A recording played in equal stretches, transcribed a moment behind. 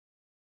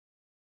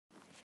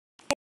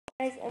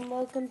Guys, and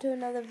welcome to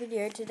another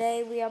video.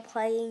 Today we are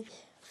playing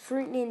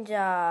Fruit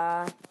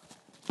Ninja,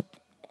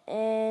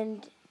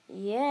 and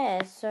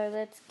yeah, so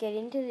let's get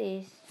into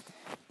this.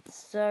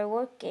 So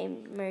what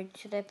game mode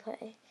should I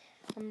play?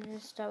 I'm going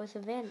to start with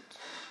event.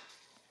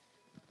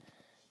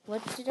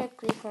 What should I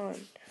click on?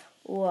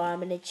 Oh, I'm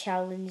going to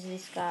challenge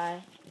this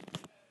guy.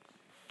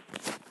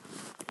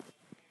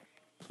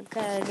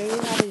 Okay, I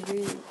know how to do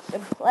this.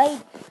 I've played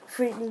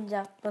Fruit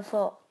Ninja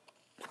before.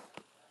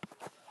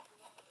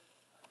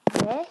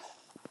 Yes?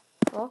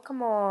 Oh,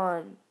 come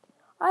on.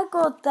 I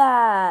got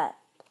that.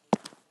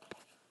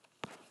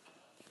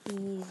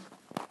 I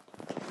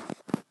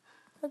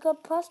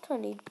got plus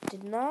 20,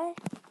 didn't I?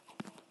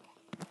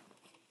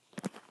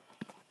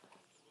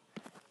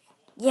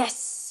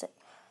 Yes!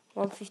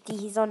 150,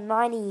 he's on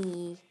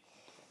 90.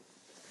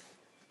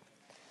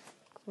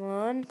 Come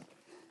on.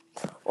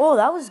 Oh,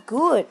 that was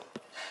good.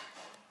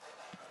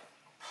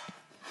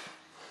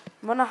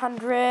 I'm on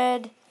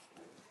 110,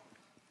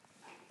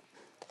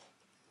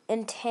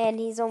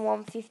 he's on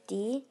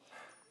 150.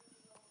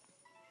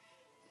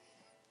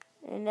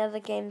 And now the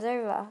game's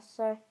over.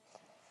 So,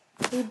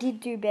 he did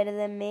do better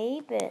than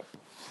me, but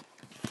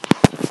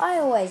I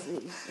always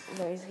lose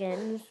those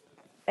games.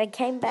 I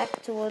came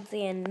back towards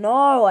the end.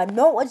 No, I'm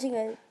not watching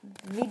a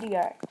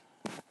video.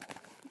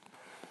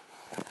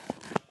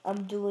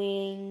 I'm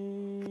doing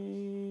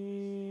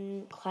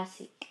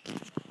classic.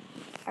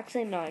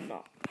 Actually, no, I'm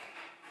not.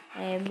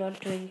 I am not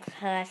doing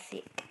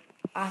classic.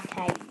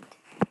 Arcade.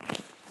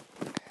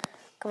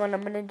 Come on,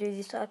 I'm going to do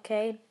this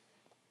arcade.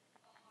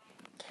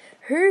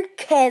 Who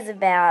cares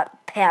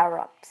about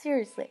power-up?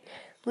 Seriously.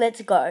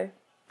 Let's go.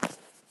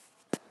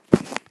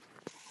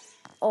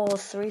 Oh,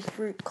 3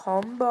 fruit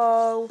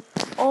combo.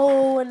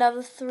 Oh,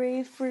 another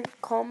 3 fruit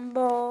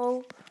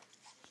combo.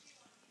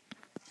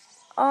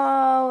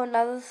 Oh,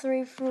 another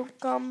 3 fruit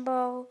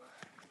combo.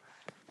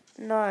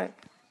 No.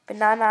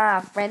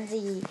 Banana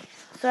frenzy.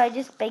 So I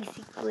just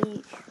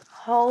basically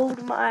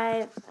hold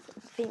my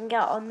finger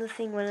on the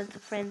thing when it's a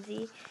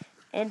frenzy.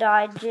 And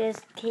I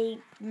just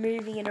keep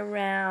moving it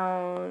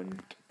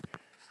around.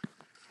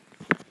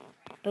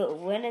 But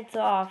when it's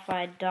off,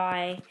 I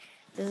die.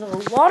 There's a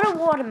lot of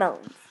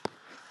watermelons.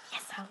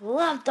 Yes, I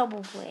love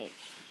double points.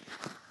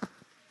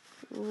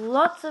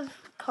 Lots of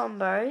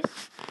combos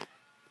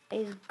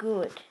is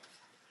good.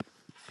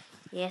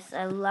 Yes,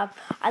 I love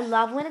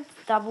when it's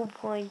double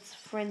points,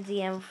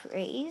 frenzy, and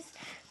freeze.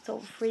 So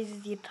it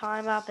freezes your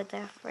time up. It's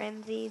a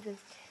frenzy.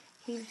 There's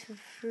heaps of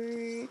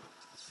fruit.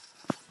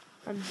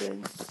 I'm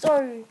doing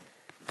so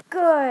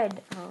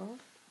good. Oh,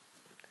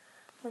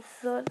 I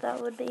thought that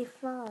would be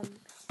fun.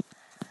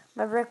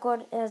 My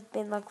record has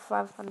been like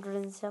 500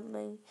 and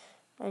something.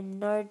 I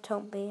know,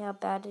 tell me how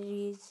bad it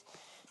is,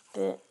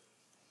 but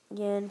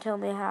yeah, and tell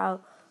me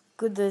how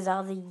good those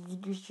other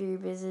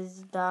YouTubers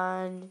has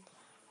done.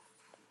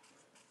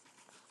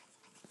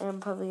 And I'm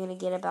probably going to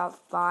get about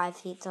 5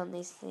 hits on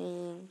this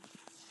thing.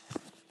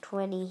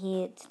 20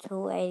 hits,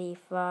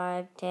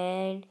 285,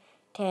 10,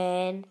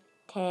 10,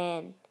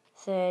 10,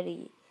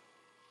 30,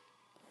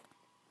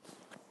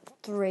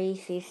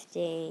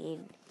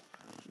 315.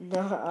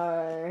 No.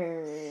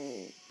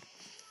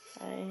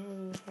 I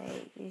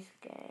hate this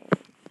game.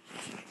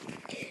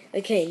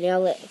 Okay, now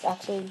let's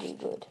actually do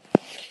good.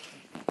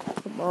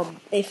 Come on.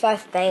 If I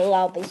fail,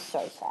 I'll be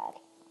so sad.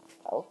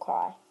 I'll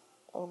cry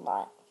all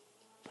night.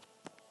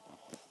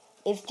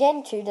 If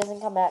Gen 2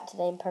 doesn't come out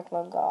today in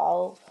Pokemon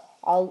Go,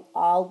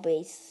 I'll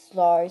be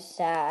so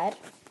sad.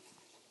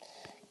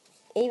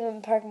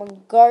 Even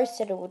Pokemon Go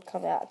said it would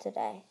come out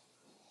today.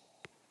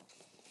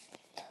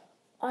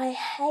 I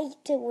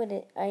hate it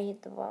when I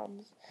hit the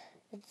bombs.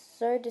 It's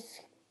so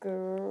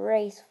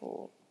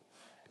disgraceful.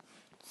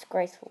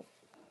 Disgraceful.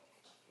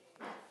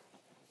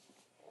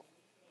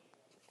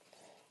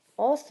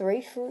 Oh,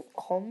 3 fruit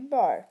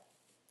combo.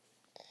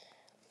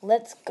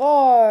 Let's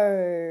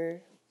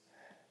go.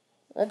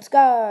 Let's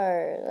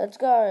go. Let's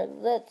go.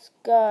 Let's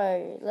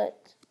go.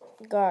 Let's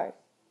go.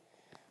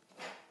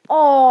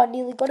 Oh, I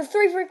nearly got a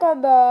 3 fruit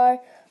combo.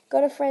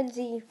 Got a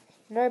frenzy.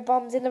 No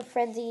bombs in the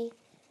frenzy.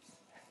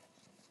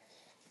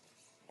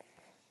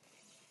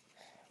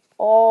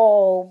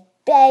 Oh,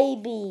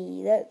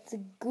 baby. That's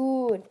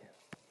good.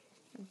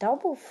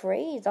 Double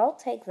freeze. I'll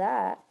take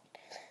that.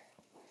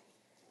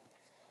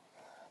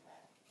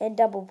 And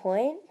double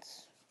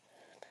points.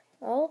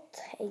 I'll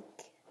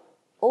take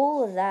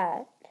all of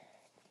that.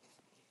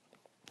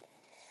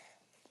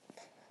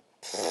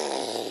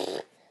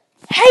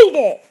 Hate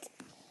it!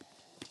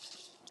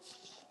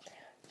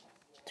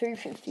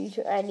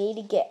 252. I need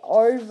to get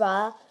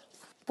over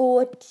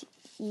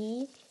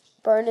 40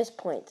 bonus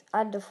points.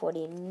 Under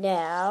 40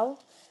 now.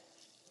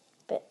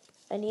 But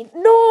I need...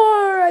 No!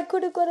 I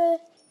could have got a...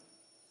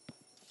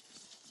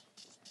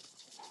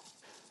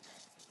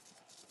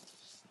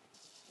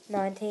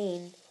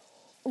 $19.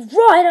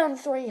 Right on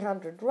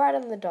 300. Right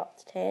on the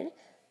dots. 10.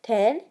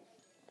 10.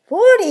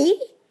 40.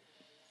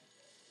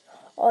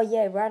 Oh,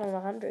 yeah. Right on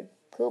 100.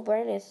 Cool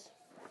bonus.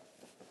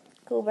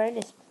 Cool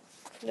bonus.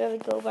 Really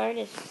cool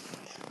bonus.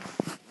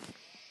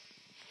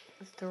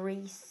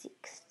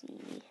 360.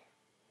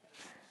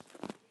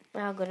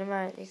 How good am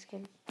I at this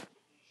game?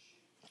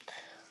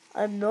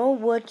 I'm not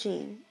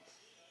watching.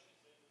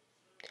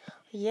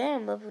 Yeah,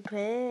 I'm level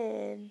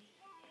 10.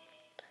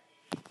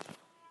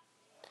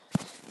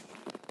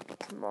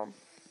 Come on.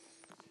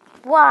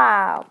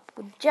 Wow,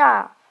 good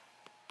job.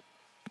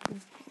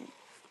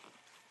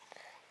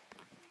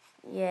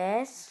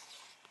 Yes.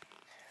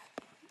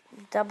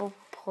 Double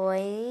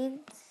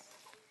points.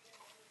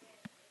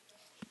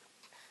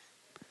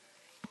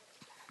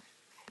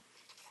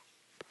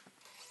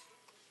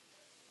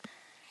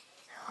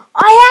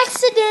 I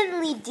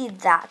accidentally did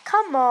that.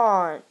 Come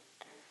on.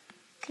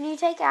 Can you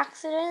take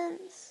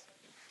accidents?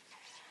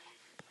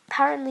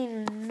 Apparently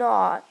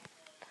not.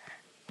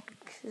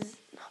 Because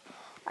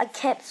I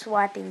kept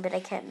swiping, but I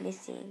kept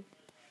missing.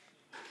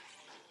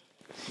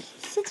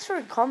 6 for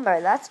a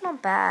combo. That's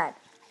not bad.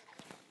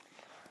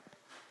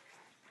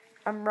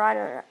 I'm right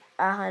at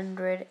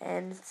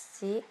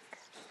 106.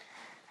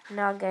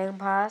 Not getting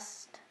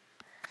past.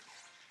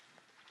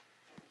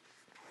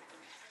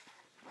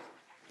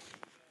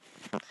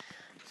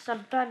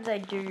 Sometimes I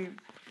do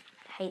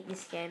hate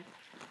this game.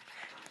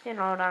 You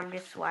know what? I'm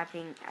just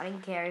swiping. I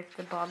don't care if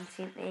the bombs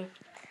hit me.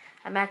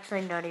 I'm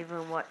actually not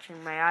even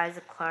watching. My eyes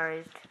are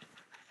closed.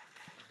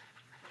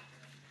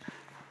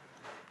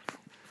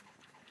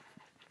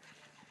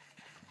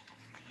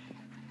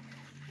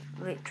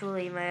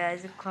 Literally, my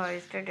eyes are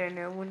closed. I don't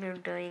know what I'm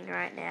doing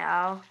right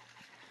now.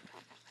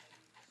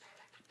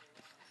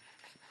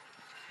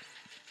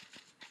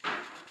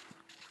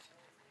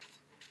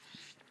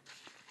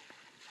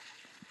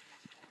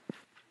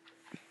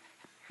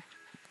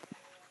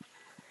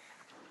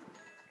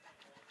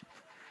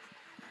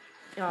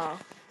 Oh.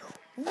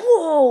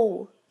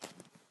 Whoa!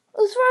 I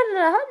was right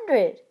at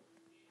 100.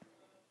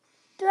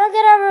 Did I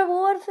get a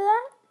reward for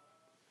that?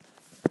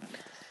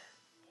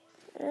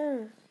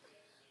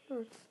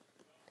 It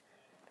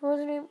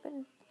wasn't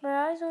even. My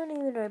eyes weren't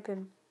even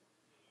open.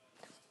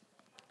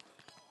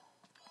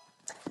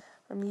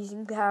 I'm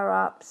using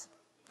power-ups.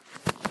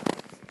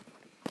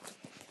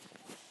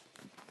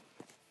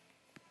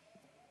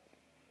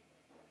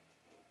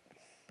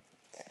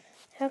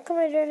 How come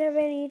I don't have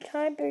any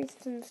time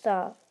boosts and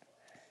stuff?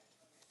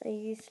 I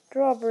use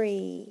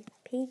strawberry,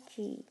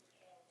 peachy,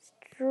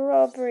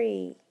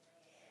 strawberry.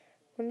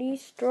 I want to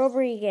use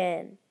strawberry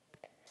again.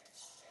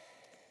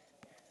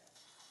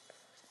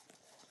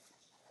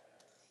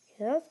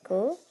 Yeah, that's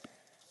cool.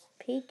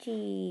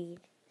 Peachy.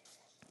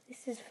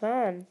 This is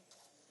fun.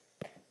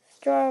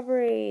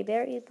 Strawberry,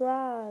 berry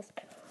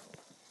blast.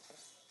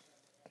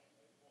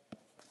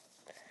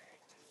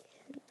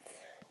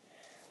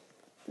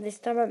 This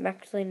time I'm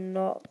actually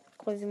not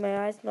closing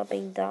my eyes, not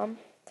being dumb.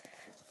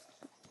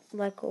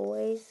 Like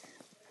always.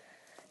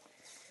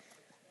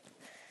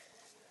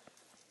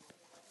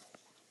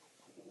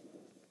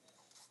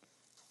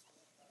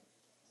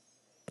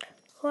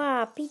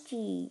 Wow,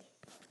 peachy.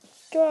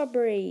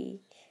 Strawberry.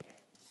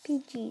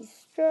 Peachy,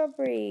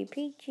 strawberry,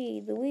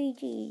 peachy,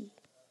 Luigi.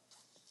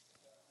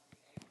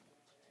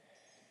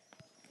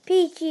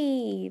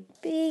 Peachy,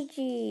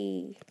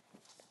 peachy.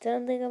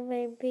 Don't think I'm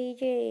playing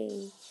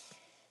PG.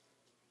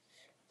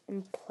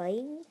 I'm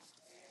playing?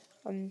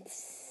 I'm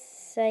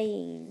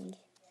saying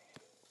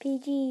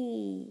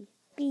PG.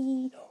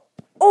 PG.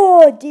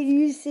 Oh, did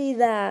you see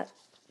that?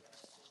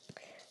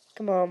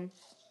 Come on.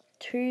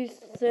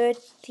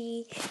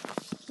 230,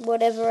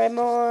 whatever I'm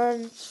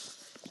on.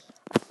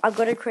 I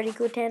got a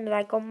critical 10 and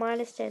I got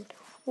minus 10.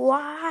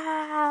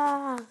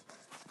 Wow.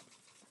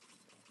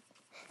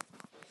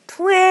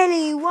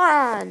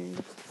 21.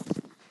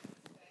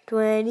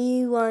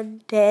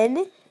 21.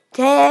 10.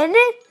 10.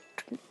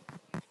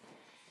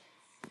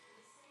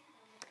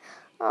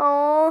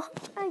 Oh,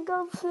 I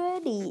got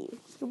 30.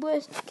 The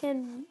worst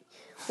can.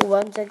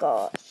 Once I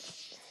got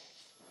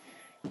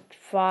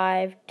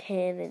 5,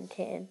 10, and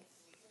 10.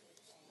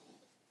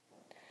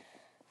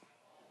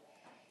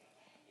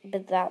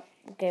 But that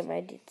game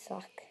I did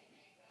suck.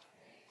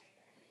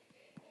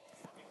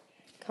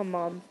 Come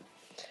on.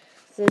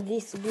 So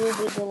this will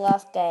be the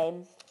last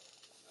game.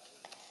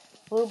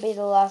 Will be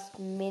the last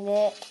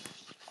minute.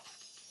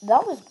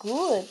 That was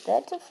good.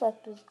 That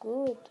deflect was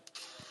good.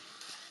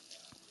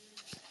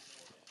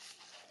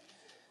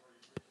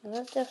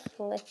 That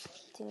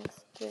deflecting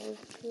skill was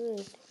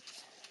good.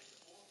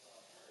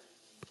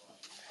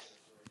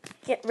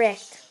 Get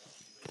wrecked.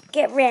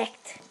 Get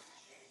wrecked.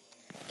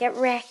 Get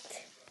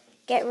wrecked.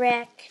 Get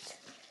wrecked.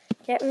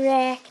 Get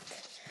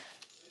wrecked.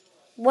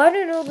 Why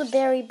don't all the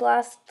berry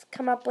blasts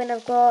come up when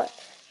I've got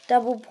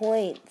double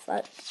points?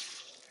 Like,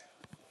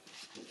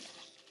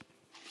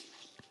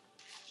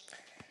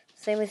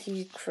 same with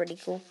you,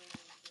 critical.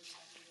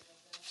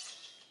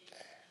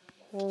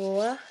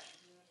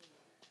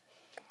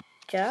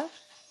 Ja.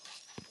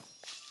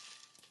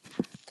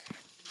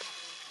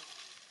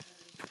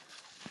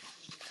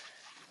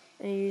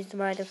 I used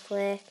my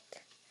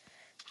deflect.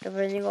 I've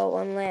only got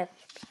one left.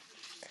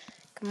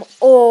 Come on.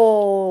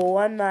 Oh,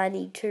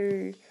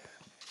 192.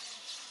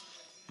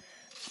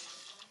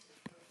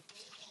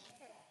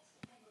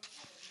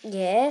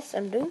 Yes,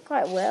 I'm doing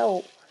quite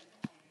well.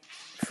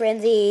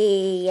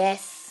 Frenzy,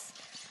 yes.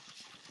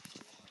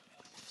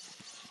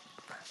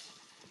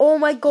 Oh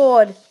my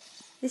god.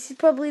 This is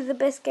probably the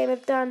best game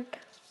I've done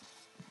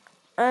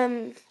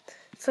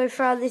so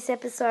far this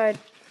episode.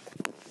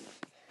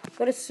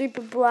 Got a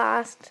super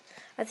blast.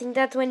 I think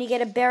that's when you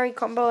get a berry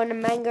combo and a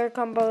mango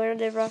combo and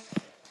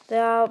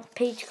the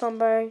peach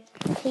combo.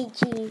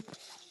 Peachy.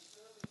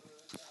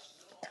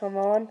 Come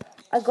on.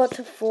 I got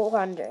to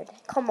 400.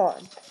 Come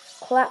on.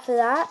 Clap for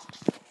that.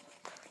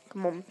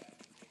 Come on.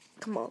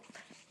 Come on.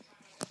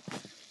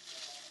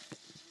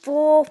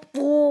 4,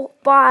 4,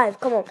 5.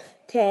 Come on.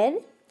 10,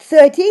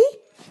 30,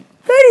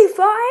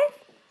 35.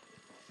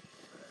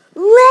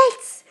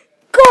 Let's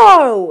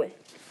go.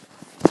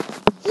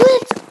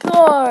 Let's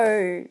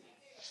go.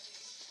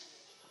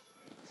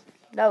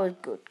 That was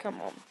good.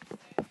 Come on.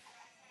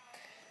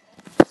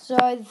 So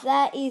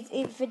that is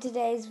it for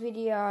today's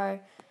video.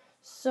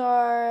 So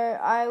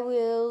I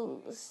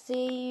will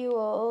see you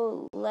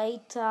all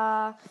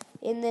later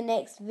in the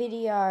next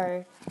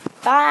video.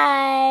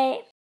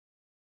 Bye.